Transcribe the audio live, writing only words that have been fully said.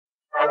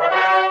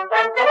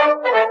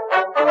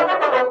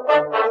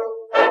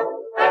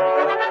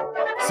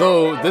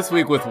So this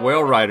week with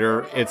Whale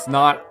Rider, it's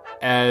not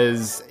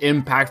as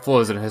impactful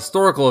as an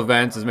historical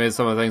event as maybe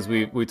some of the things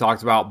we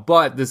talked about,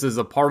 but this is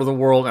a part of the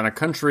world and a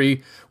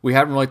country we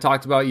haven't really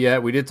talked about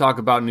yet. We did talk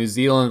about New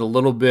Zealand a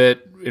little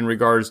bit in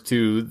regards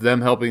to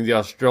them helping the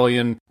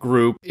Australian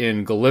group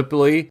in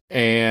Gallipoli,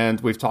 and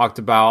we've talked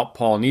about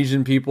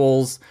Polynesian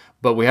peoples,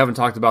 but we haven't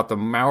talked about the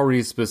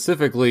Maori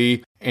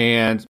specifically.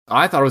 And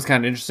I thought it was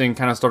kind of interesting,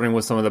 kind of starting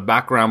with some of the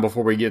background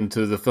before we get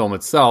into the film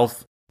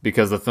itself,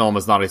 because the film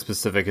is not a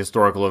specific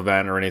historical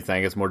event or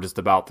anything. It's more just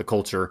about the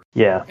culture.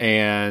 Yeah.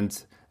 And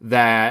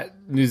that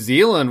New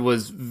Zealand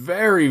was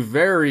very,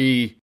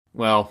 very,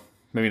 well,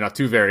 maybe not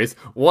two varies,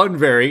 one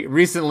very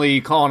recently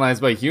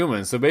colonized by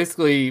humans. So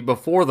basically,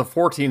 before the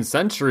 14th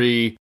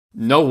century,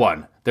 no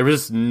one. There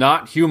was just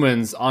not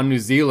humans on New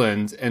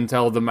Zealand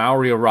until the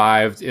Maori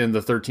arrived in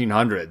the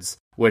 1300s,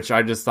 which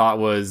I just thought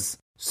was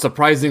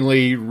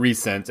surprisingly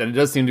recent. And it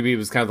does seem to be, it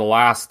was kind of the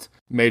last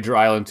major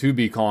island to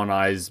be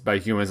colonized by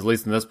humans, at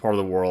least in this part of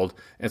the world.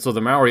 And so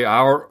the Maori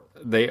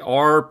they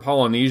are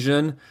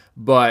Polynesian,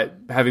 but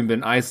having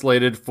been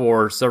isolated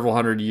for several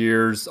hundred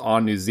years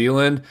on New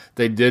Zealand,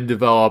 they did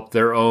develop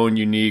their own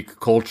unique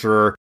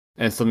culture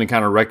and something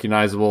kind of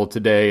recognizable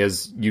today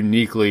as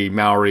uniquely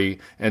Maori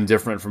and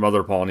different from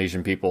other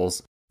Polynesian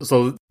peoples.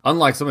 So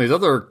unlike some of these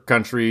other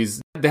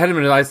countries, they hadn't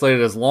been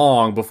isolated as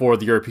long before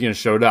the Europeans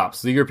showed up.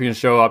 So the Europeans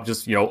show up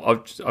just,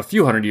 a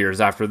few hundred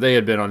years after they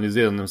had been on New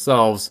Zealand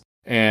themselves.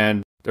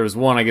 And there was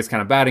one, I guess,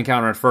 kind of bad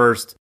encounter at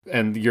first,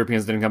 and the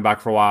Europeans didn't come back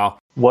for a while.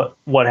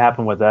 What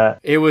happened with that?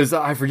 It was,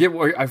 I forget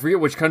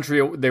which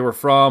country they were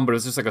from, but it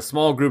was just like a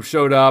small group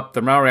showed up.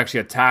 The Maori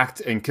actually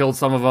attacked and killed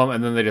some of them,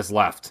 and then they just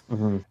left.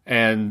 Mm-hmm.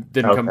 And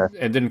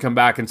didn't come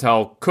back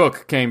until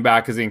Cook came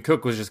back, because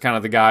Cook was just kind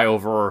of the guy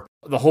over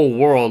the whole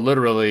world,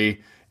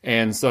 literally.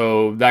 And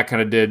so that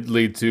kind of did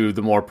lead to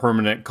the more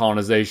permanent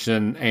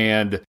colonization,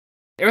 and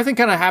everything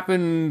kind of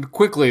happened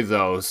quickly,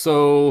 though.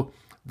 So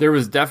there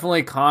was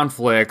definitely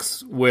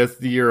conflicts with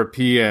the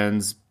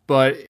Europeans,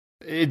 but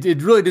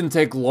it really didn't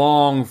take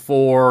long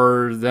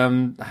for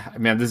them.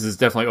 Man, this is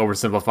definitely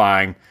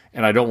oversimplifying,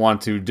 and I don't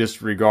want to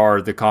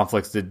disregard the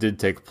conflicts that did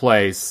take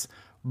place.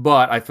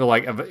 But I feel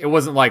like it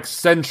wasn't like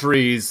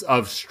centuries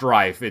of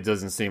strife. It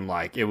doesn't seem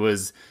like it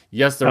was.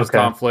 Yes, there was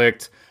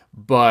conflict,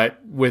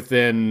 but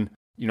within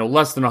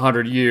less than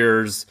 100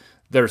 years,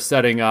 they're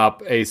setting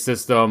up a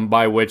system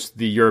by which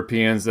the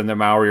Europeans and the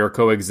Maori are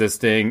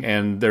coexisting,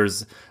 and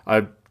there's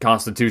a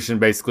constitution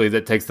basically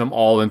that takes them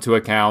all into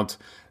account.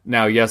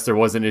 Now, yes, there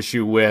was an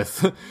issue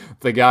with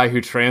the guy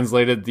who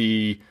translated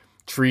the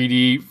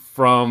treaty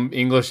from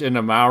English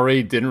into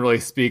Maori didn't really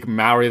speak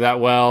Maori that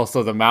well,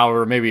 so the Maori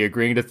were maybe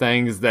agreeing to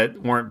things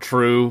that weren't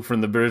true from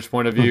the British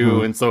point of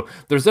view, and so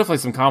there's definitely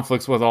some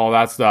conflicts with all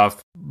that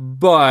stuff.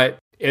 But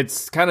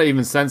it's kind of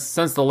even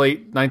since the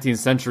late 19th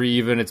century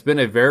even, it's been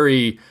a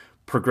very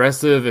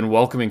progressive and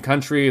welcoming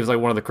country. It was like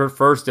one of the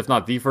first, if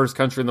not the first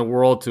country in the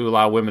world to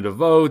allow women to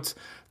vote.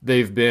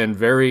 They've been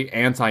very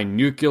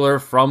anti-nuclear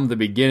from the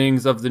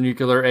beginnings of the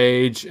nuclear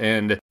age,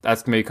 and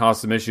that's may cause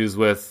some issues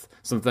with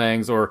some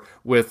things, or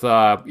with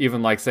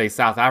even like, say,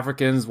 South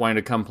Africans wanting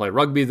to come play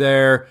rugby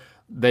there.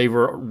 They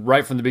were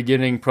right from the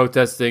beginning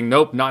protesting,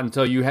 nope, not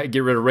until you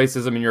get rid of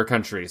racism in your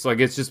country. So like,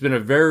 it's just been a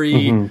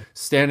very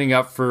standing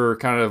up for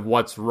kind of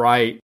what's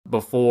right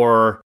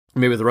before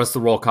maybe the rest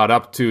of the world caught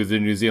up to the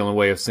New Zealand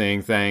way of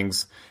seeing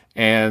things.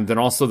 And then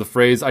also the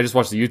phrase, I just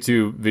watched a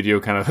YouTube video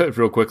kind of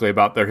real quickly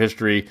about their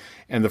history,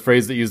 and the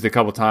phrase that used a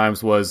couple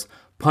times was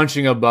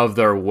punching above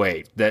their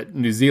weight. That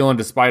New Zealand,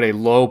 despite a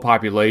low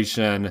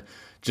population,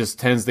 just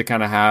tends to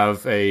kind of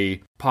have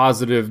a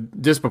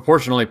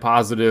disproportionately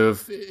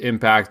positive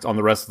impact on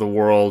the rest of the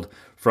world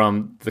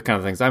from the kind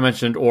of things I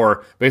mentioned,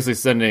 or basically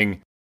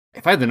sending,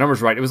 if I had the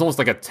numbers right, it was almost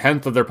like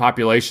 1/10 of their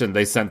population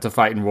they sent to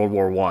fight in World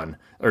War I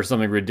or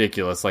something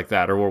ridiculous like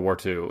that, or World War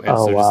II.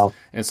 And wow.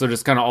 So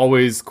just kind of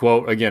always,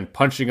 quote, again,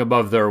 punching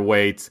above their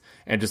weight,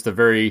 and just a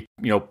very,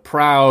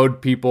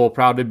 proud people,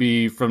 proud to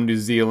be from New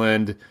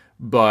Zealand,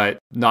 but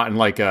not in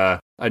like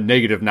a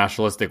negative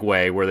nationalistic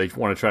way where they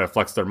want to try to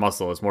flex their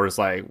muscle. It's more just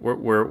like,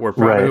 we're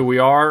proud of who we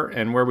are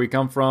and where we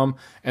come from.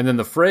 And then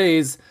the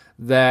phrase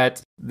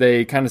that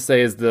they kind of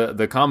say is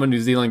the common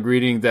New Zealand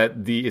greeting,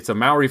 that it's a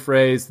Maori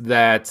phrase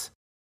that,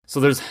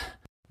 so there's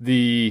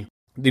the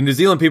New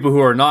Zealand people who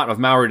are not of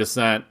Maori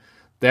descent,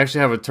 they actually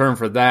have a term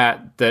for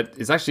that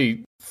is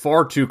actually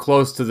far too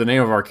close to the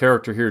name of our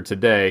character here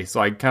today.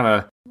 So I kind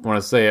of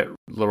want to say it a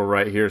little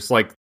right here. It's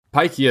like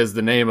Paikia is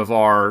the name of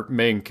our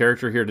main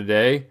character here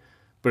today,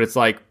 but it's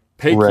like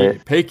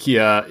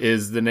Paikia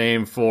is the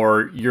name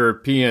for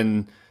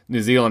European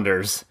New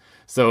Zealanders.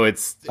 So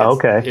it's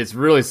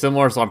really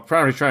similar. So I'm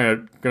probably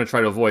going to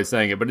try to avoid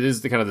saying it, but it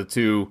is the kind of the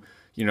two,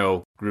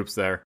 groups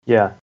there.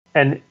 Yeah.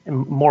 And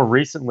more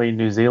recently,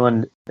 New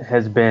Zealand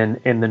has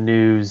been in the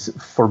news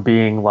for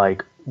being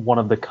like one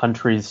of the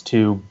countries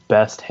to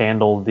best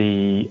handle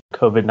the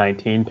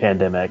COVID-19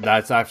 pandemic.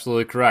 That's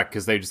absolutely correct,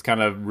 because they just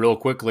kind of real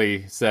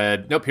quickly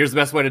said, nope, here's the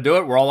best way to do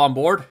it. We're all on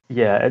board.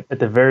 Yeah, at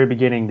the very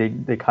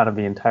beginning, they kind of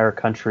the entire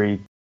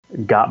country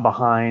got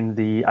behind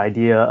the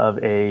idea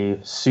of a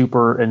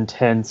super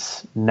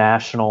intense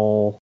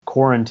national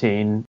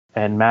quarantine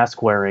and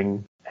mask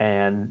wearing.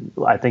 And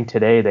I think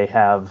today they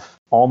have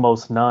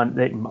almost none.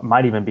 They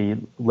might even be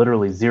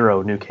literally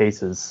zero new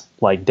cases,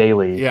 like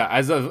daily. Yeah,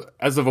 as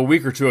of a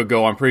week or two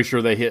ago, I'm pretty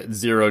sure they hit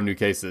 0 new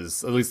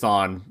cases, at least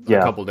on a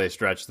couple day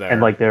stretch there.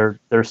 And like their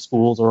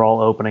schools are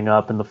all opening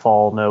up in the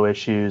fall, no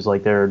issues.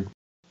 Like they're,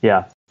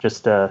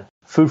 just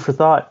food for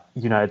thought,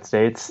 United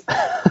States.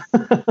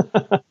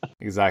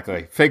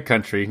 Exactly. Fake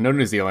country, no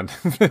New Zealand.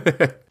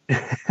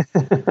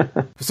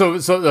 So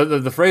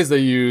the phrase they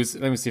use,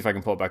 let me see if I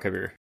can pull it back up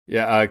here.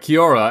 Yeah,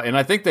 kia ora, and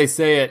I think they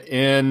say it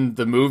in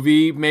the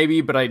movie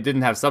maybe, but I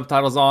didn't have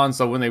subtitles on,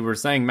 so when they were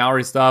saying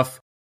Maori stuff,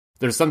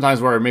 there's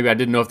sometimes where maybe I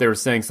didn't know if they were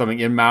saying something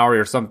in Maori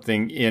or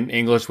something in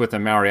English with a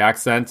Maori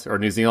accent or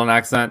New Zealand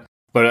accent.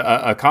 But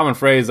a common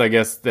phrase, I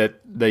guess,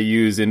 that they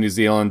use in New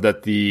Zealand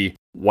that the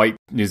white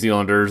New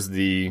Zealanders,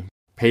 the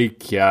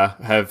Peikia,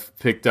 have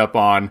picked up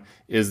on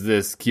is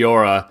this kia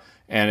ora.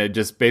 And it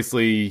just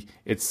basically,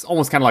 it's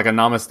almost kind of like a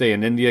namaste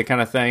in India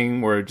kind of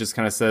thing, where it just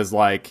kind of says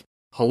like,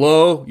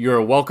 hello,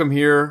 you're welcome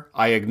here.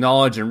 I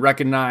acknowledge and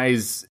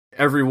recognize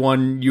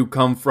everyone you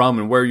come from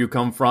and where you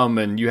come from,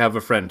 and you have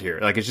a friend here.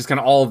 Like, it's just kind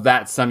of all of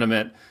that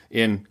sentiment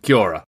in kia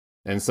ora.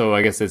 And so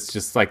I guess it's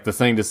just like the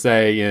thing to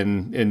say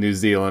in New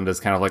Zealand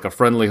is kind of like a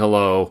friendly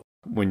hello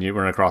when you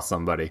run across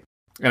somebody.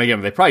 And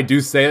again, they probably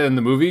do say it in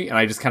the movie, and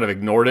I just kind of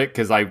ignored it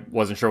because I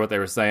wasn't sure what they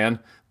were saying,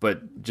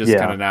 but just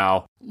kind of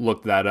now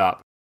looked that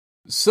up.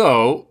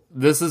 So,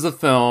 this is a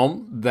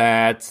film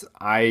that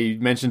I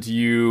mentioned to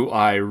you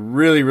I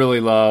really,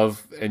 really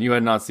love, and you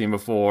had not seen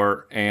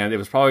before, and it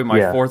was probably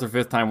my fourth or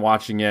fifth time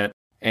watching it,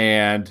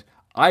 and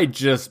I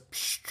just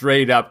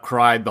straight up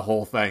cried the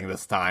whole thing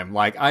this time.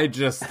 Like, I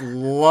just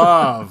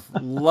love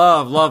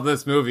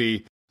this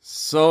movie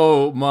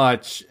so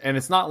much, and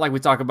it's not like we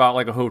talk about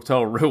like a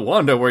Hotel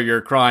Rwanda where you're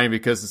crying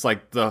because it's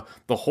like the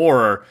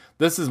horror.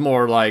 This is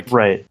more like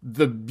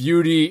the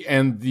beauty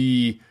and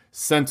the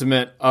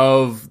sentiment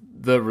of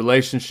the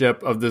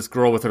relationship of this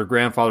girl with her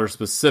grandfather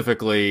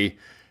specifically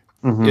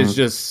is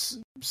just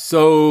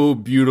so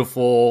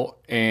beautiful,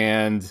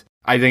 and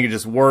I think it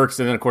just works.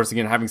 And then, of course,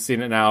 again, having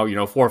seen it now,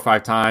 4 or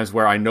 5 times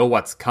where I know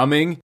what's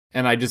coming,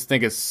 and I just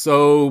think it's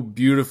so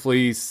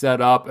beautifully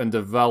set up and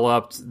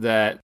developed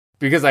that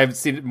because I've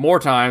seen it more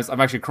times,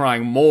 I'm actually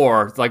crying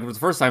more. Like the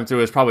first time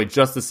through is probably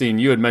just the scene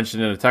you had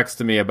mentioned in a text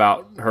to me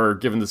about her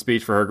giving the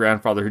speech for her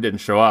grandfather who didn't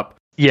show up.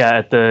 Yeah,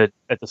 at the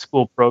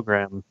school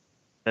program.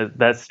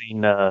 That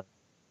scene, that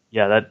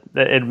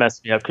it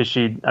messed me up because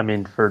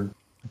for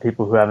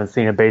people who haven't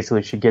seen it,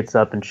 basically she gets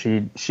up and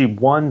she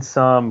won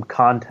some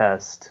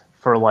contest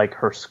for like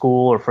her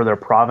school or for their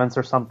province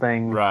or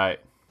something,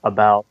 right?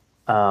 About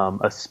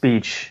a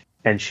speech,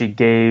 and she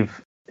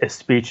gave a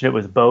speech, and it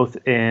was both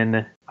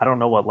in, I don't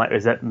know what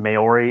is that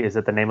Maori? Is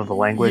that the name of the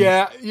language?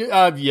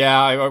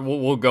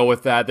 We'll go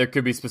with that. There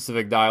could be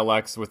specific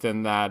dialects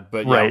within that,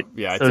 but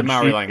it's so a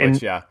Maori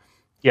language,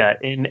 Yeah,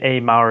 in a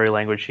Maori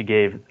language, she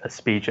gave a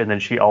speech, and then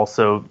she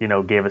also,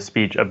 gave a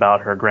speech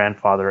about her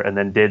grandfather, and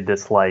then did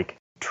this like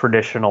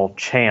traditional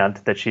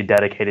chant that she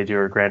dedicated to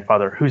her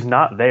grandfather, who's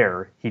not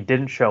there. He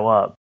didn't show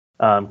up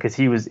because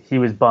he was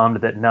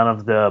bummed that none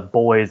of the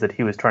boys that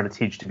he was trying to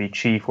teach to be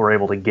chief were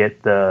able to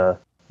get the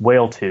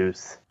whale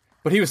tooth.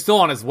 But he was still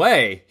on his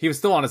way. He was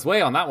still on his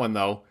way on that one,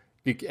 though,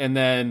 and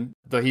then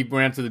he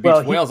ran to the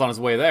beach whales on his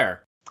way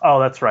there. Oh,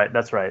 that's right.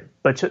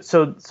 But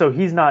so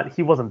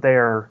he wasn't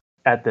there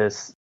at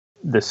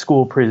the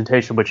school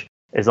presentation, which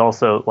is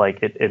also like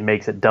it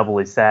makes it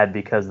doubly sad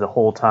because the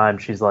whole time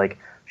she's like,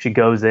 she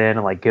goes in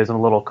and like gives him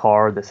a little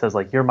card that says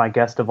like, you're my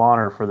guest of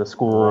honor for the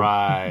school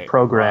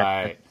program.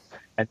 Right.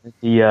 And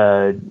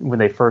when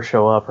they first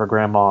show up, her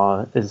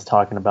grandma is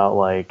talking about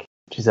like,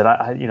 she said,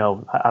 I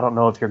don't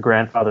know if your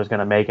grandfather's going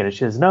to make it. And she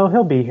says, no,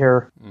 he'll be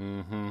here.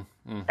 And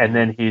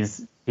then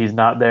he's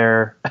not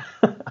there.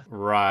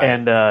 Right.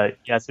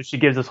 And so she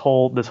gives this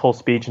whole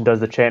speech and does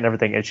the chant and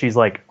everything. And she's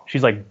like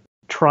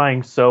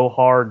trying so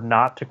hard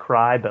not to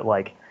cry, but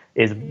like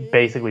is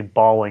basically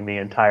bawling the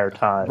entire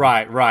time.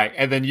 Right.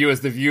 And then you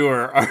as the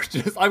viewer are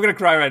just, I'm going to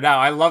cry right now.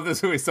 I love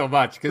this movie so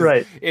much.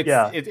 I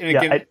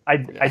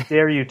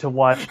dare you to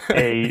watch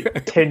a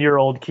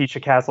 10-year-old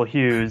Keisha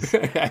Castle-Hughes,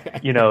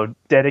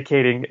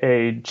 dedicating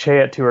a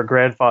chant to her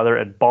grandfather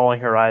and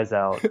bawling her eyes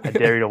out. I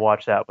dare you to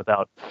watch that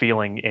without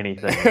feeling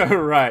anything.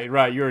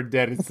 Right. You're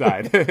dead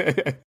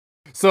inside.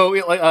 So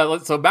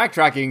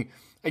backtracking,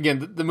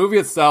 again, the movie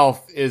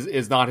itself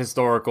is not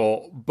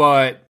historical,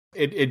 but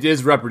it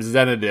is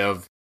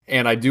representative,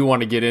 and I do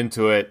want to get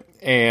into it.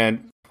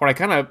 And what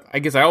I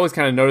guess I always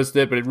kind of noticed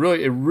it, but it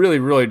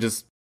really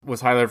just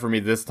was highlighted for me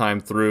this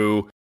time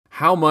through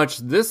how much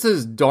this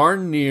is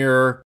darn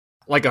near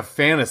like a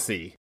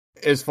fantasy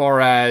as far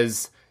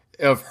as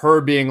of her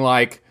being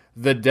like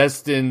the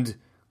destined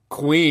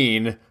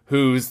queen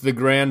who's the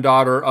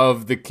granddaughter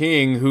of the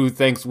king who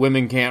thinks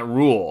women can't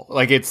rule.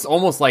 Like, it's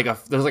almost like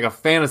there's like a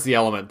fantasy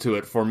element to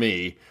it for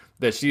me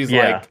that she's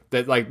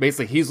like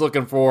basically he's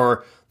looking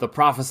for the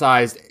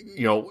prophesized,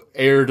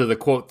 heir to the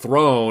quote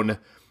throne,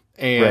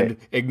 and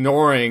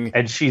ignoring,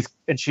 and she's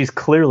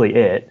clearly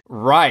it,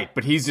 right?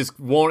 But he just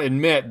won't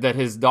admit that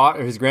his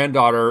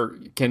granddaughter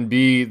can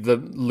be the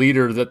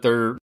leader that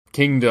their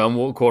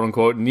kingdom, quote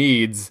unquote,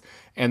 needs.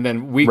 And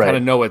then we kind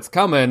of know it's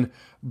coming,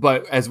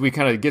 but as we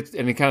kind of get,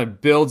 and it kind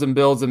of builds and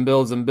builds and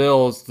builds and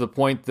builds to the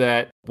point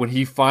that when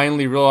he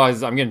finally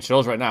realizes, I'm getting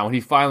chills right now, when he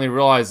finally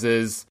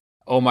realizes,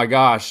 oh my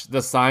gosh,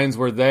 the signs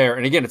were there.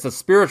 And again, it's a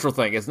spiritual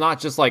thing. It's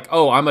not just like,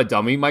 oh, I'm a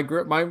dummy. My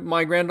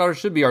granddaughter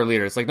should be our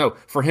leader. It's like, no,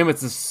 for him,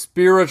 it's a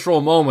spiritual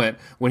moment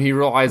when he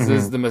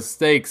realizes the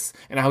mistakes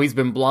and how he's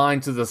been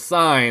blind to the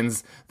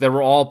signs that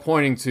were all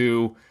pointing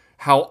to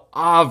how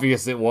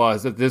obvious it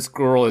was that this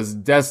girl is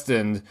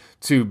destined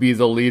to be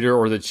the leader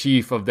or the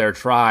chief of their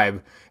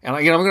tribe. And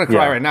again, I'm going to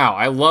cry right now.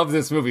 I love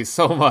this movie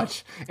so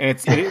much. And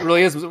it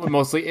really is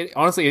mostly,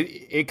 honestly,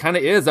 it kind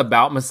of is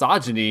about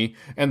misogyny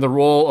and the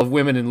role of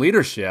women in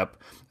leadership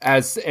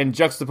and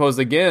juxtaposed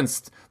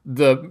against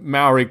the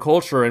Maori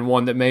culture, and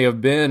one that may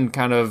have been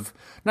kind of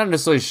not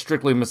necessarily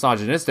strictly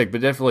misogynistic,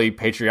 but definitely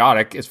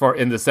patriotic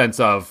in the sense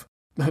of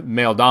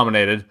male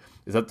dominated.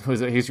 I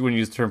guess you wouldn't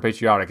use the term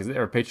patriotic, is it?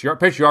 Or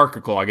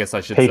patriarchal, I guess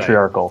I should say.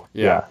 Patriarchal.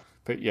 Yeah.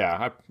 But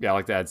I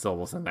like to add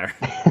syllables in there.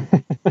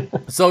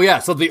 So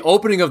the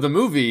opening of the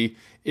movie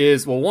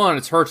is, well, one,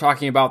 it's her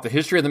talking about the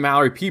history of the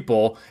Maori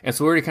people. And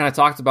so we already kind of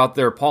talked about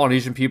their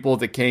Polynesian people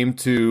that came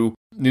to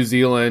New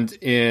Zealand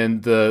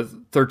in the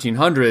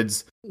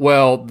 1300s.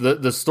 Well,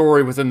 the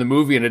story within the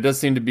movie, and it does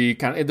seem to be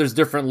there's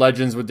different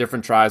legends with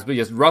different tribes, but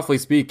yes, roughly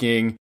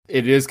speaking,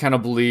 it is kind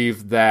of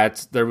believed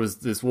that there was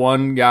this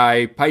one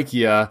guy,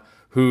 Paikea,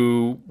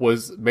 who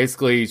was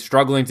basically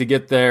struggling to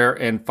get there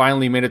and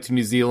finally made it to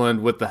New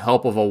Zealand with the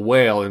help of a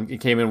whale. And he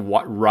came in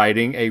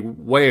riding a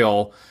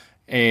whale,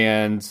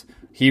 and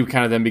he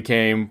kind of then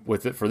became,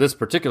 with it for this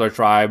particular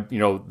tribe,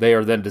 they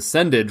are then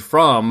descended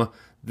from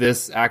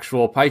this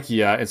actual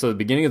Paikea. And so at the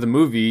beginning of the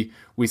movie,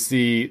 we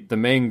see the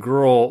main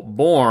girl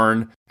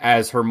born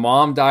as her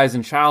mom dies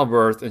in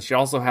childbirth, and she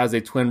also has a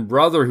twin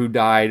brother who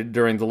died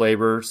during the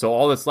labor. So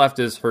all that's left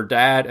is her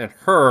dad and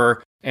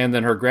her, and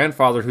then her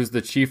grandfather, who's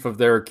the chief of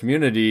their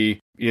community,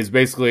 is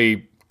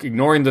basically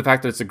ignoring the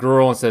fact that it's a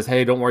girl and says,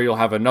 hey, don't worry, you'll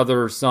have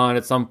another son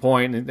at some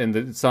point. And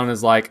the son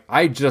is like,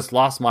 I just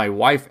lost my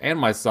wife and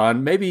my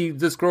son. Maybe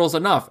this girl's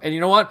enough. And you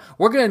know what?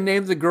 We're going to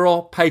name the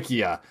girl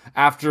Paikea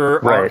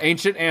after our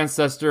ancient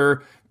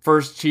ancestor,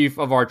 first chief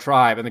of our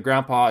tribe. And the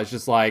grandpa is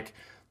just like,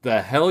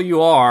 the hell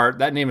you are.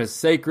 That name is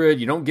sacred.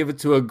 You don't give it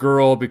to a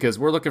girl because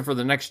we're looking for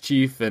the next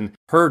chief. And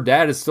her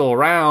dad is still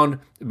around,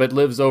 but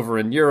lives over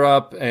in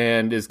Europe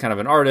and is kind of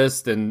an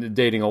artist and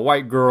dating a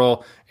white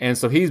girl. And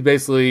so he's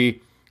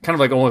basically kind of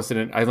like almost I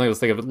think I was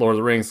thinking of Lord of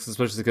the Rings,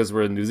 especially because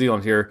we're in New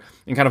Zealand here,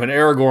 in kind of an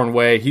Aragorn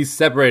way. He's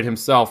separated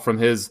himself from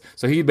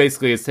so he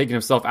basically is taking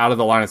himself out of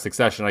the line of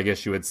succession, I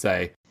guess you would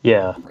say.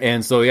 Yeah.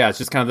 And so, it's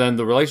just kind of then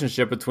the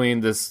relationship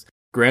between this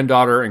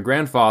granddaughter and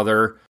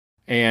grandfather,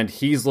 and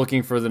he's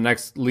looking for the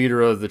next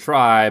leader of the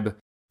tribe,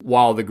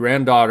 while the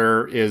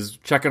granddaughter is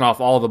checking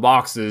off all the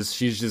boxes.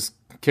 She's just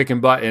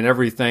kicking butt in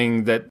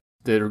everything that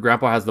her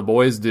grandpa has the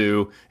boys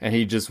do, and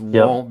he just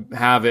won't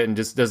have it and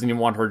just doesn't even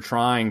want her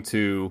trying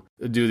to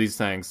do these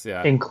things.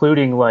 Yeah.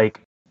 Including,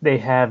 they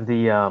have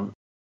the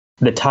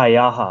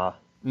taiaha.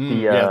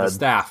 The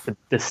staff.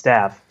 The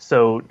staff.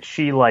 So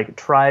she,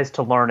 tries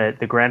to learn it.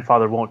 The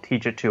grandfather won't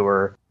teach it to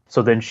her.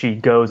 So then she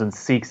goes and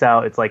seeks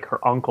out, it's like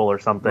her uncle or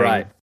something.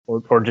 Right.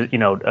 Or just,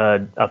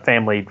 a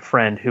family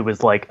friend who was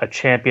a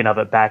champion of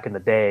it back in the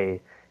day,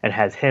 and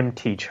has him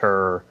teach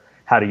her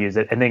how to use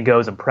it, and then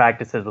goes and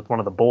practices with one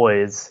of the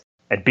boys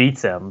and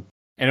beats him.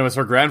 And it was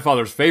her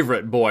grandfather's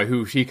favorite boy,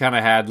 who she kind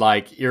of had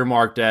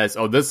earmarked as,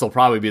 oh, this will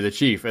probably be the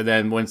chief. And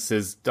then once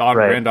his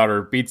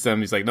granddaughter beats him,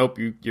 he's like, nope,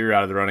 you're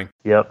out of the running.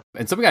 Yep.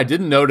 And something I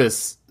didn't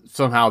notice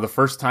somehow the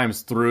first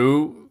times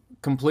through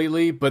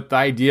completely, but the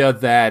idea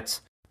that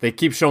they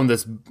keep showing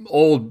this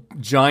old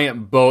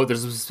giant boat.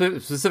 There's a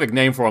specific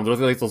name for them.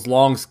 They're like those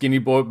long, skinny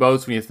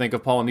boats when you think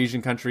of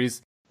Polynesian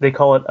countries. They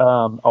call it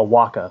a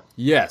waka.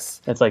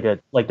 Yes. It's like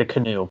the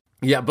canoe.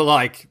 Yeah,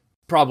 but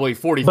probably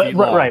 40 feet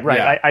long. Right.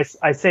 Yeah.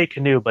 I say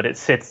canoe, but it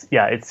sits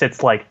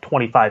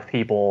 25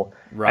 people.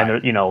 Right.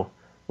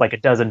 And a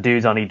dozen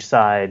dudes on each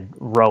side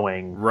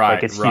rowing.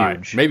 Right. It's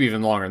huge. Maybe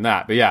even longer than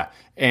that. But yeah.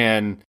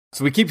 And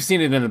so we keep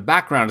seeing it in the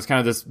background. It's kind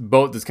of this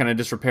boat that's kind of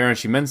disrepair, and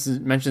she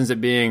mentions it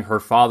being her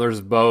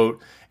father's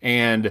boat.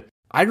 And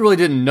I really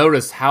didn't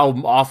notice how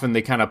often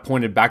they kind of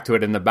pointed back to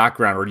it in the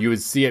background, or you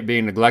would see it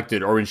being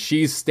neglected, or when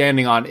she's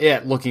standing on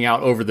it looking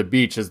out over the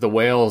beach as the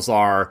whales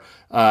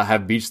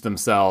have beached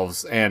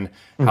themselves, and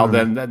how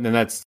then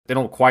that's, they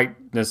don't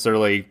quite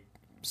necessarily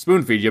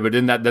spoon feed you, but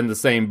isn't that then the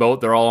same boat?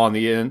 They're all on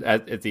the end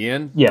at the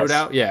end, yes. no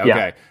doubt? Yeah,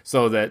 okay.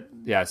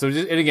 Yeah. So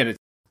just, and again,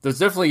 there's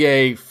definitely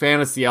a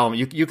fantasy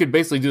element. You could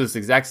basically do this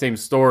exact same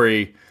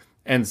story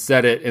and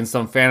set it in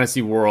some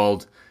fantasy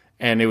world,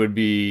 and it would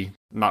be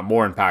not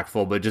more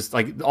impactful, but just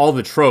all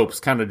the tropes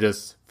kind of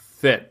just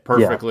fit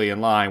perfectly in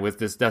line with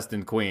this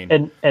destined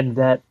queen. And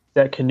that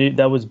that canoe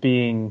that was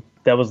going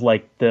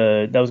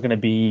to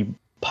be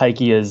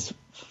Paikia's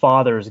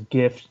father's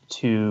gift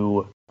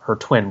to her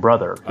twin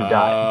brother who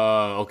died.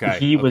 Oh, okay.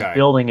 He was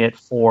building it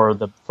for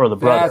the brother.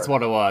 That's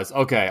what it was.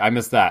 Okay, I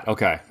missed that.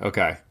 Okay.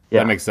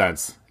 That makes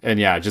sense. And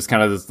yeah, just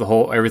kind of the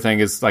whole everything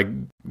is like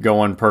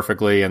going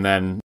perfectly, and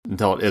then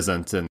until it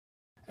isn't, and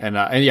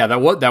yeah,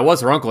 that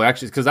was her uncle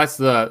actually, because that's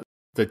the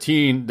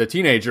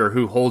teenager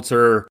who holds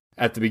her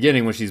at the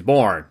beginning when she's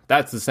born.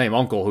 That's the same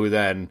uncle who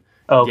then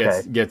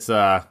gets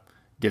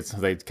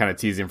they kind of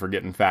tease him for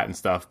getting fat and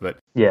stuff, but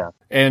yeah.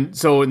 And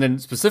then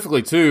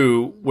specifically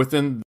too,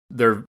 within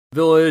their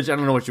village, I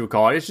don't know what you would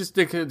call it. It's just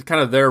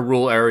kind of their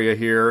rural area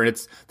here,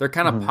 and they're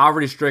kind of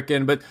poverty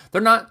stricken, but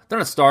they're not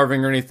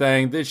starving or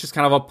anything. It's just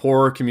kind of a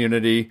poorer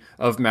community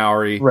of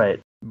Maori, right?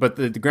 But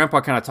the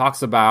grandpa kind of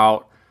talks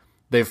about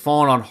they've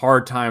fallen on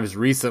hard times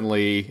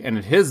recently, and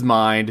in his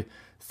mind,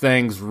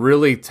 things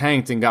really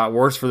tanked and got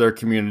worse for their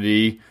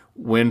community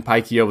when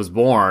Paikea was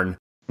born.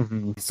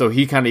 Mm-hmm. So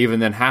he kind of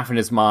even then half in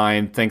his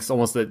mind thinks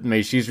almost that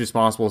maybe she's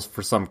responsible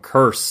for some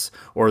curse,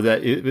 or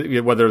that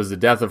whether it was the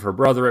death of her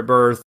brother at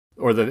birth,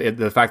 or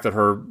the fact that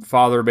her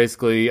father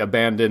basically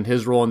abandoned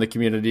his role in the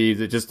community.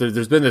 That just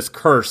there's been this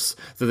curse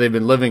that they've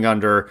been living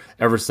under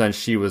ever since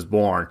she was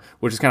born,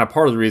 which is kind of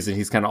part of the reason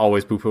he's kind of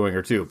always poo-pooing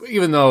her too. But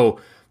even though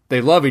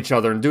they love each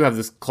other and do have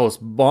this close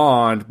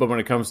bond, but when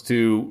it comes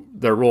to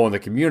their role in the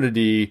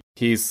community,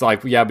 he's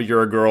like, yeah, but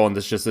you're a girl and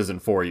this just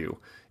isn't for you,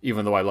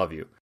 even though I love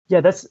you.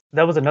 Yeah,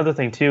 that was another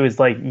thing too, is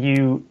like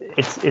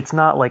it's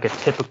not like a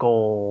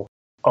typical,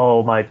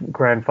 oh, my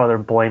grandfather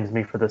blames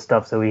me for this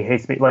stuff, so he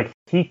hates me. Like,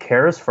 he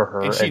cares for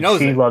her, and she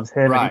loves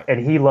him, right. and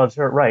he loves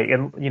her, right?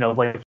 And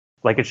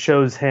like it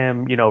shows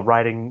him,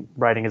 riding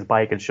his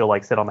bike, and she'll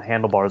like sit on the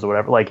handlebars or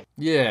whatever. Like,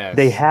 yes.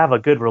 They have a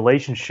good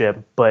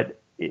relationship,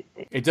 but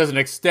it doesn't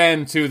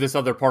extend to this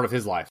other part of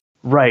his life.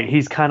 Right.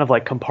 He's kind of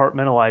like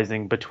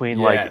compartmentalizing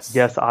between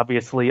yes,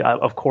 obviously,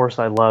 of course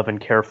I love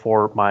and care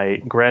for my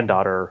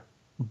granddaughter,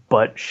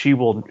 but she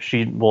will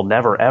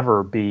never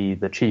ever be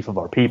the chief of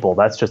our people.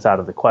 That's just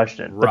out of the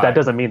question. Right. But that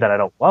doesn't mean that I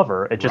don't love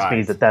her. It just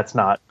means that that's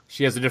not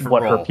she has a different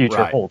what role. Her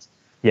future holds.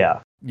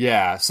 Yeah.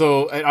 Yeah.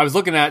 So I was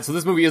looking at, so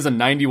this movie is a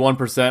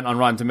 91% on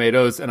Rotten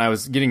Tomatoes, and I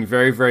was getting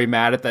very, very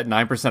mad at that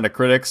 9% of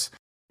critics.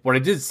 What I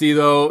did see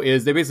though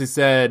is they basically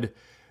said,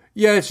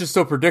 yeah, it's just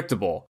so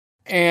predictable.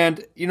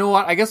 And you know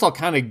what? I guess I'll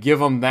kind of give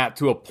them that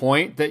to a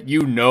point, that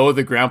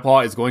the grandpa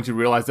is going to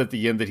realize at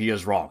the end that he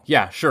is wrong.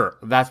 Yeah, sure,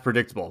 that's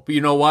predictable. But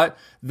you know what?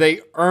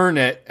 They earn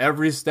it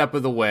every step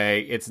of the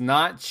way. It's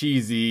not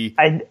cheesy.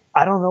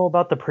 I don't know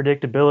about the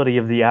predictability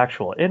of the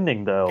actual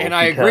ending, though. And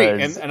I agree.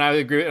 And I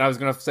agree. And I was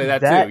going to say that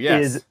too.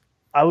 Yes.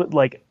 I would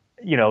like,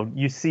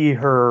 you see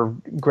her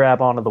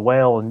grab onto the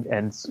whale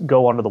and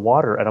go under the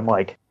water. And I'm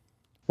like,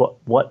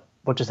 what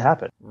just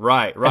happened?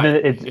 Right. And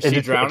then is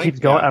she drowning? It keeps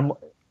going.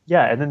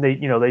 Yeah, and then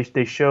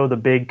they show the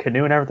big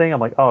canoe and everything.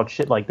 I'm like, oh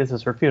shit, like this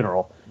is her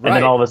funeral. Right. And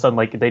then all of a sudden,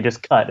 like they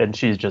just cut and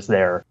she's just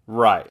there.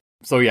 Right.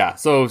 So yeah,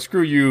 so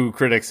screw you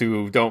critics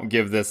who don't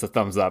give this a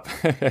thumbs up.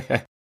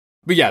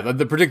 But yeah,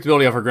 the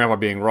predictability of her grandma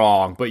being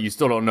wrong, but you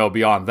still don't know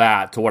beyond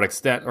that to what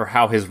extent or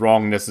how his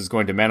wrongness is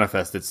going to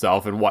manifest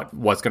itself, and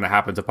what's going to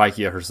happen to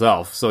Paikea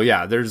herself. So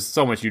yeah, there's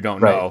so much you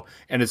don't know,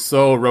 and it's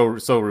so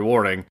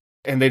rewarding.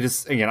 And they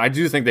just, again, I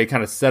do think they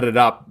kind of set it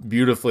up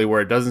beautifully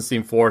where it doesn't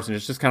seem forced, and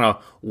it's just kind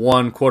of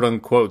one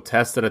quote-unquote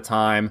test at a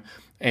time.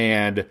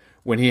 And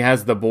when he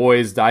has the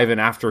boys diving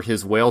after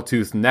his whale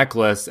tooth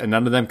necklace and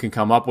none of them can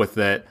come up with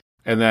it,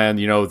 and then,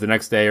 the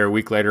next day or a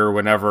week later or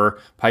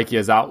whenever, Pikey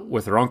is out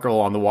with her uncle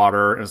on the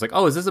water, and it's like,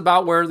 oh, is this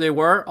about where they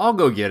were? I'll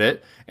go get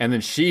it. And then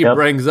she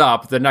brings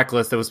up the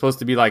necklace that was supposed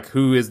to be like,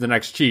 who is the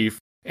next chief?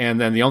 And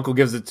then the uncle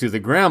gives it to the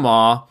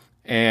grandma,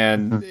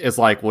 and it's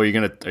like, well, are you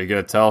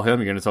gonna tell him?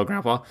 You're gonna tell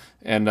Grandpa?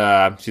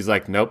 And she's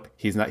like, nope,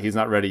 he's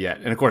not ready yet.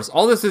 And of course,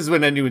 all this is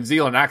with a New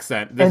Zealand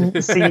accent.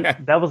 And see,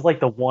 that was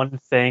like the one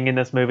thing in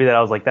this movie that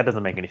I was like, that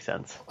doesn't make any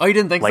sense. Oh, you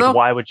didn't think so? Like,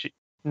 why would you?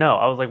 No,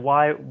 I was like,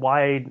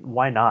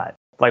 why not?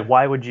 Like,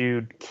 why would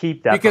you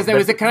keep that? Because it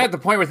was kind of at the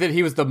point where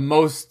he was the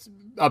most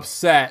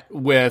upset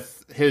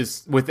with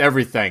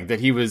everything, that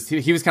he was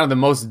kind of the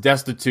most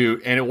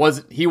destitute, and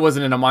he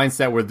wasn't in a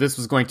mindset where this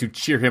was going to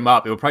cheer him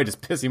up. It would probably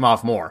just piss him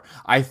off more.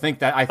 I think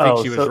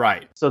she was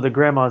right. So the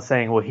grandma is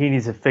saying, well, he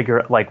needs to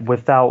figure, like,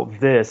 without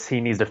this,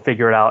 he needs to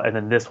figure it out, and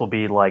then this will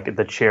be like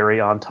the cherry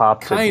on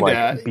top to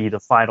like be the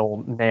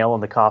final nail in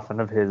the coffin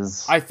of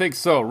his. I think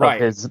so,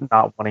 right? Of his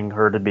not wanting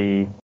her to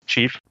be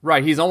chief.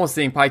 Right. He's almost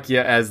seeing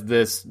Paikea as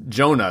this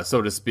Jonah,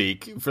 so to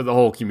speak, for the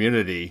whole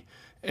community,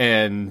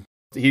 and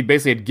he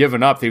basically had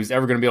given up that he was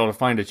ever going to be able to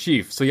find a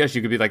chief. So yes,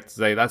 you could be like,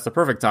 say that's the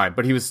perfect time,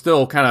 but he was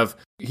still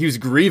he was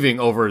grieving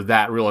over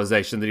that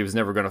realization that he was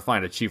never going to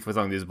find a chief with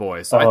these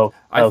boys. So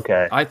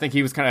I think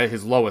he was kind of at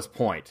his lowest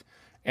point.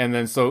 And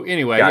then so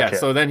anyway, gotcha.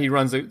 So then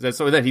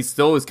he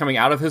still is coming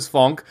out of his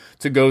funk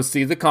to go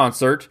see the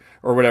concert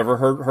or whatever,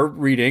 her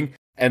reading,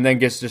 and then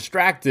gets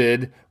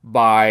distracted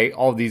by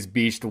all these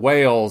beached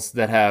whales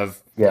that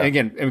have, and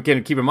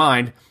again, keep in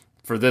mind,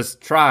 for this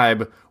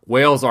tribe,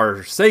 whales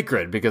are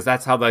sacred because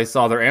that's how they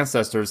saw their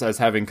ancestors as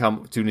having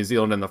come to New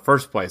Zealand in the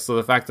first place. So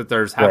the fact that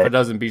there's half a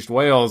dozen beached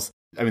whales,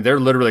 I mean, they're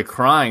literally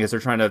crying as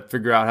they're trying to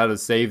figure out how to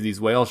save these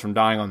whales from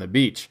dying on the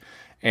beach.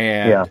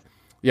 And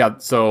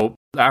so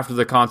after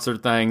the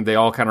concert thing, they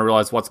all kind of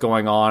realize what's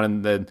going on,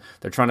 and then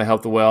they're trying to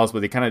help the whales,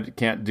 but they kind of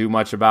can't do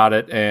much about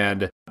it.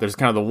 And there's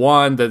kind of the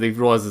one that they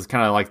realize is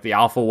kind of like the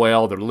alpha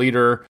whale, their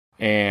leader.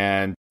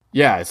 And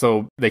yeah,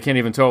 so they can't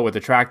even tow it with the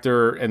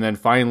tractor. And then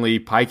finally,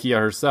 Paikea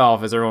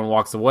herself, as everyone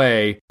walks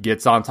away,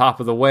 gets on top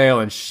of the whale,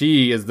 and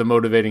she is the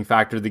motivating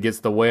factor that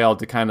gets the whale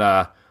to kind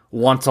of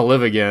want to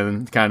live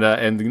again,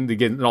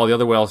 and all the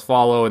other whales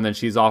follow, and then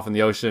she's off in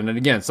the ocean. And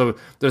again, so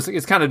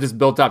it's kind of just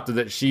built up to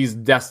that she's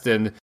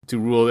destined to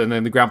rule, and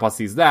then the grandpa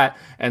sees that,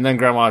 and then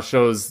grandma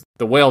shows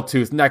the whale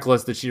tooth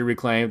necklace that she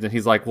reclaimed, and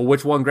he's like, well,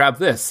 which one grabbed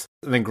this?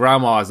 And then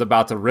grandma is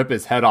about to rip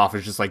his head off.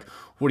 It's just like,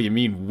 what do you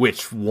mean,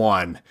 which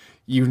one?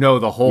 You know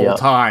the whole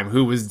time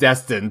who was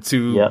destined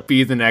to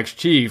be the next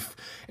chief,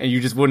 and you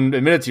just wouldn't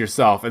admit it to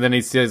yourself. And then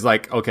he says,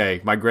 like, okay,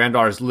 my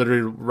granddaughter's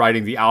literally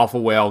riding the alpha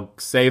whale,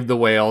 saved the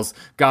whales,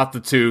 got the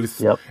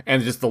tooth,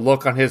 and just the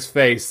look on his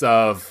face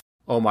of,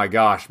 oh my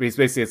gosh.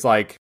 Basically, it's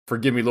like,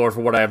 forgive me, Lord,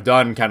 for what I have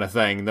done kind of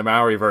thing, the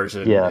Maori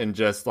version. And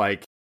just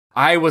like,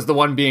 I was the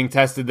one being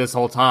tested this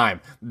whole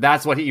time.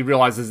 That's what he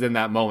realizes in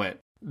that moment,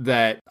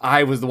 that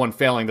I was the one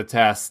failing the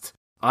test.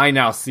 I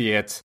now see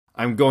it.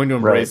 I'm going to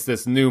embrace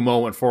this new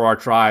moment for our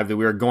tribe, that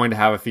we are going to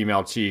have a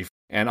female chief,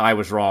 and I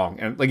was wrong.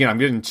 And again, I'm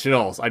getting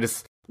chills. I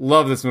just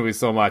love this movie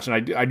so much,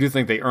 and I do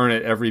think they earn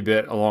it every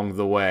bit along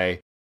the way.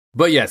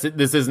 But yes,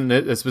 this isn't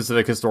a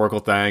specific historical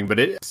thing, but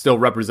it's still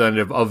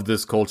representative of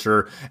this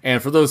culture.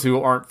 And for those who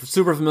aren't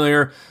super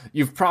familiar,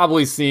 you've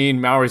probably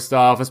seen Maori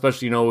stuff,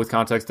 especially, with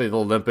context of the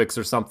Olympics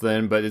or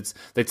something, but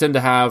they tend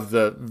to have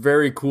the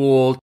very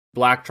cool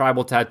black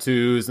tribal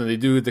tattoos, and they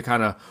do the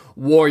kind of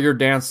warrior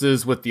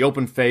dances with the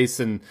open face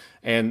and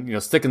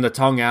sticking the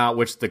tongue out,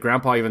 which the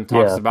grandpa even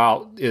talks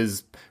about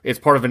it's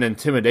part of an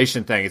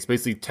intimidation thing. It's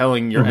basically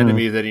telling your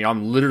enemy that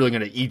I'm literally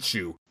going to eat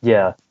you.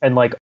 Yeah, and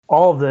like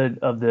all of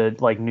the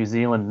like New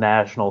Zealand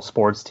national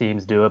sports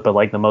teams do it, but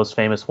like the most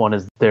famous one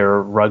is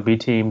their rugby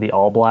team, the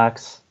All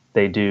Blacks.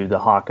 They do the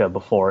haka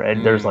before,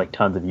 and there's like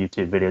tons of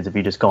YouTube videos if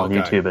you just go on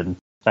YouTube and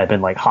type in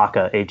like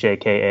haka,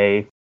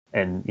 HAKA,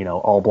 and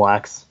All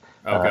Blacks.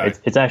 Okay.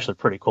 It's actually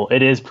pretty cool.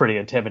 It is pretty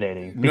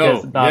intimidating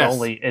because not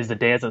only is the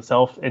dance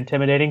itself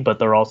intimidating, but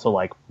they're also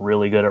like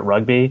really good at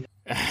rugby.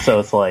 So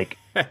it's like,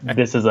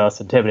 this is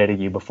us intimidating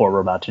you before we're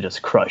about to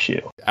just crush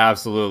you.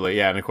 Absolutely.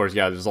 Yeah. And of course,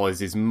 there's always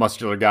these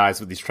muscular guys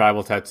with these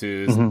tribal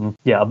tattoos.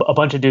 Yeah. A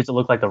bunch of dudes that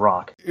look like The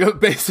Rock.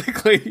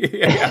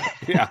 Basically.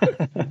 Yeah.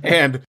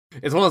 And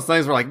it's one of those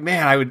things where like,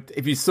 man,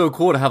 it'd be so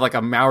cool to have like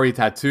a Maori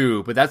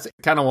tattoo, but that's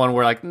kind of one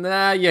where like,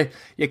 nah, you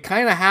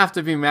kind of have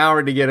to be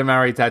Maori to get a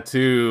Maori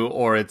tattoo,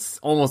 or it's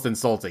almost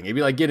insulting. It'd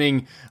be like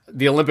getting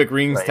the Olympic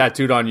rings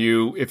tattooed on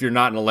you if you're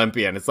not an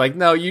Olympian. It's like,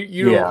 no,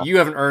 you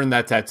haven't earned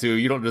that tattoo.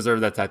 You don't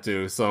deserve that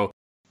tattoo. So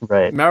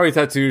Maori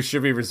tattoos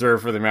should be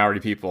reserved for the Maori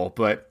people,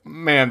 but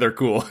man, they're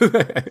cool.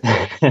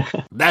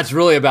 That's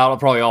really about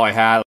probably all I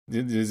had.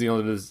 New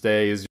Zealand to this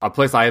day is a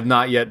place I have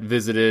not yet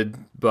visited,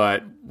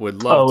 but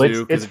would love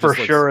to. It's for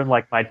sure in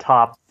like my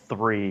top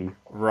 3.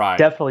 Right.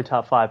 Definitely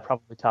top 5,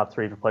 probably top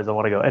 3 for places I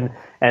want to go.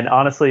 And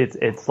honestly,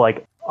 it's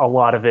like a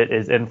lot of it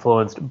is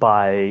influenced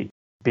by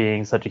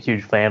being such a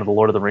huge fan of the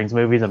Lord of the Rings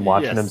movies and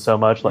watching them so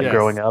much, like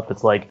growing up.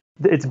 It's like,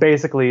 it's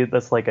basically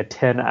this like a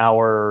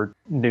 10-hour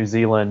New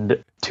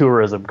Zealand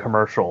tourism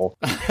commercial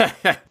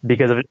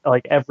because of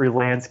like every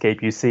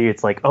landscape you see.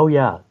 It's like, oh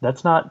yeah,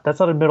 that's not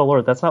in Middle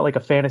Earth. That's not like a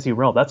fantasy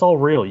realm. That's all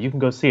real. You can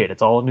go see it.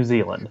 It's all in New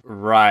Zealand.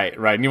 Right.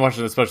 And you watch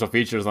the special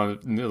features on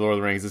the Lord of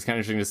the Rings. It's kind of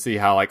interesting to see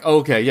how like,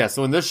 okay, yeah.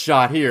 So in this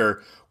shot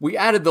here, we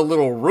added the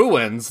little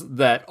ruins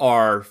that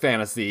are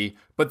fantasy,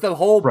 but the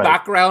whole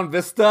background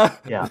vista,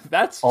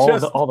 that's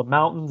all the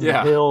mountains,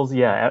 the hills,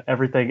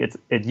 everything.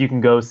 You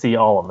can go see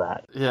all of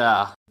that.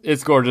 Yeah,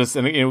 it's gorgeous,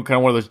 and kind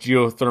of one of those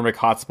geothermic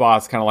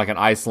hotspots, kind of like an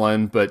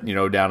Iceland, but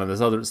down in this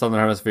other southern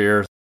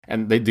hemisphere.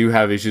 And they do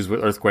have issues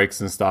with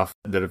earthquakes and stuff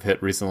that have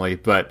hit recently,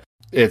 but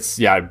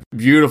it's a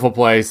beautiful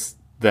place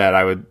that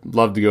I would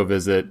love to go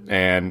visit,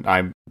 and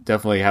I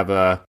definitely have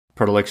a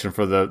predilection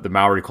for the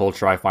Maori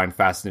culture. I find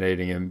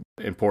fascinating and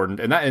important,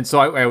 and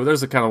so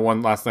there's a kind of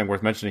one last thing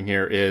worth mentioning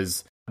here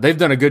is they've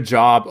done a good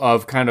job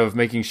of kind of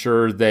making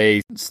sure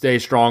they stay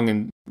strong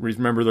and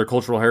remember their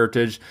cultural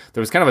heritage. There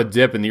was kind of a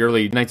dip in the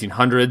early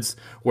 1900s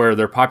where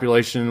their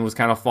population was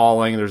kind of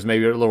falling. There's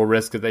maybe a little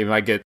risk that they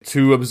might get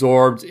too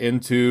absorbed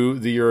into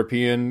the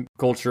European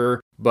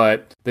culture,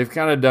 but they've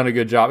kind of done a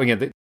good job.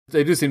 Again,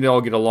 they do seem to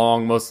all get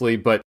along mostly,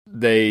 but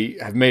they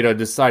have made a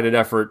decided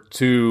effort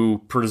to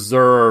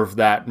preserve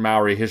that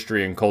Maori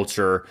history and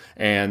culture,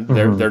 and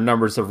their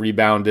numbers have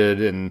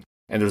rebounded, and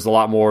there's a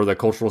lot more of the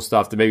cultural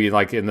stuff that maybe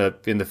like in the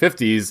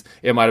 50s,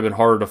 it might have been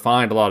harder to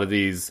find a lot of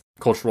these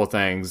cultural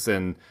things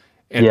and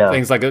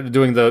things like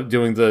doing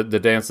the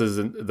dances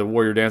and the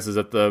warrior dances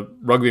at the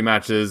rugby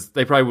matches.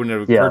 They probably wouldn't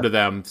have occurred to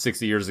them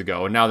 60 years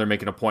ago, and now they're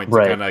making a point to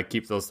kind of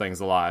keep those things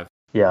alive.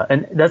 Yeah,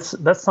 and that's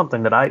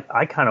something that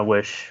I kind of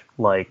wish,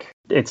 like,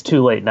 it's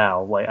too late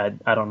now. Like,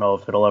 I don't know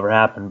if it'll ever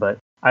happen, but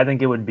I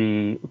think it would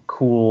be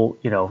cool,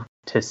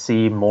 to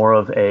see more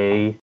of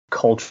a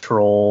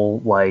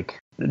cultural, like,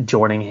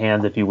 joining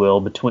hands, if you will,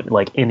 between,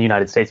 like, in the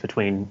United States,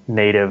 between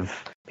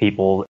native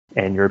people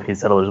and European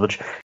settlers, which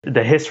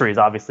the history is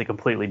obviously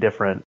completely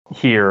different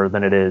here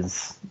than it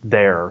is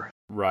there.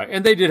 Right.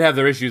 And they did have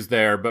their issues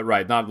there, but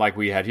right, not like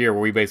we had here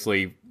where we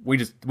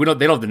don't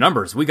they don't have the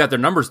numbers. We got their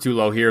numbers too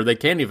low here. They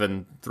can't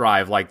even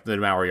thrive like the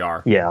Maori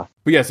are. Yeah.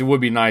 But yes, it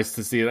would be nice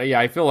to see that. Yeah,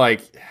 I feel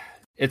like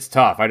it's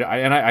tough.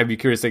 I'd be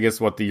curious, I guess,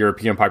 what the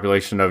European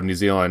population of New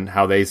Zealand,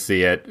 how they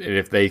see it, and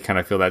if they kind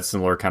of feel that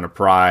similar kind of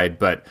pride.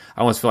 But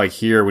I almost feel like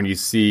here, when you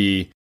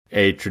see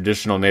a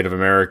traditional Native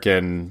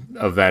American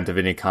event of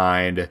any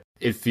kind,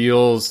 it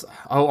feels,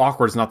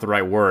 awkward is not the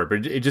right word,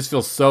 but it just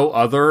feels so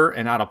other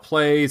and out of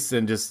place,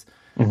 and just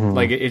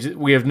like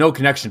we have no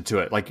connection to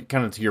it. Like,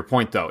 kind of to your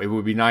point, though, it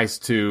would be nice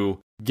to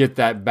get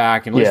that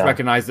back and at least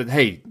recognize that,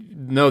 hey,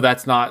 no,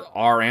 that's not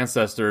our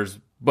ancestors,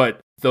 but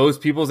those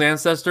people's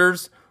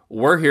ancestors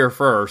were here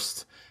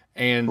first,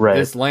 and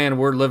this land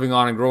we're living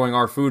on and growing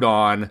our food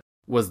on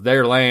was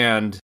their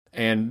land,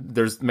 and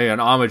there's maybe an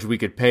homage we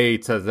could pay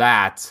to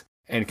that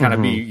and kind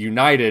of be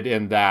united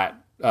in that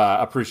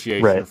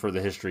appreciation for the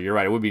history. You're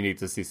right. It would be neat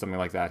to see something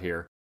like that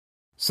here.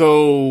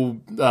 So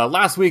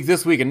last week,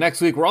 this week, and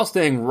next week, we're all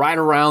staying right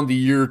around the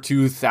year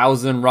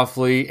 2000,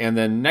 roughly. And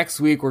then next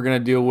week, we're going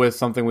to deal with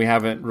something we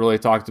haven't really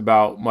talked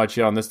about much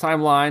yet on this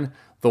timeline,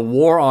 the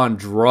war on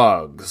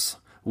drugs,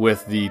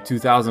 with the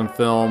 2000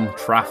 film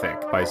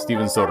Traffic by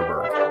Steven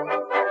Soderbergh.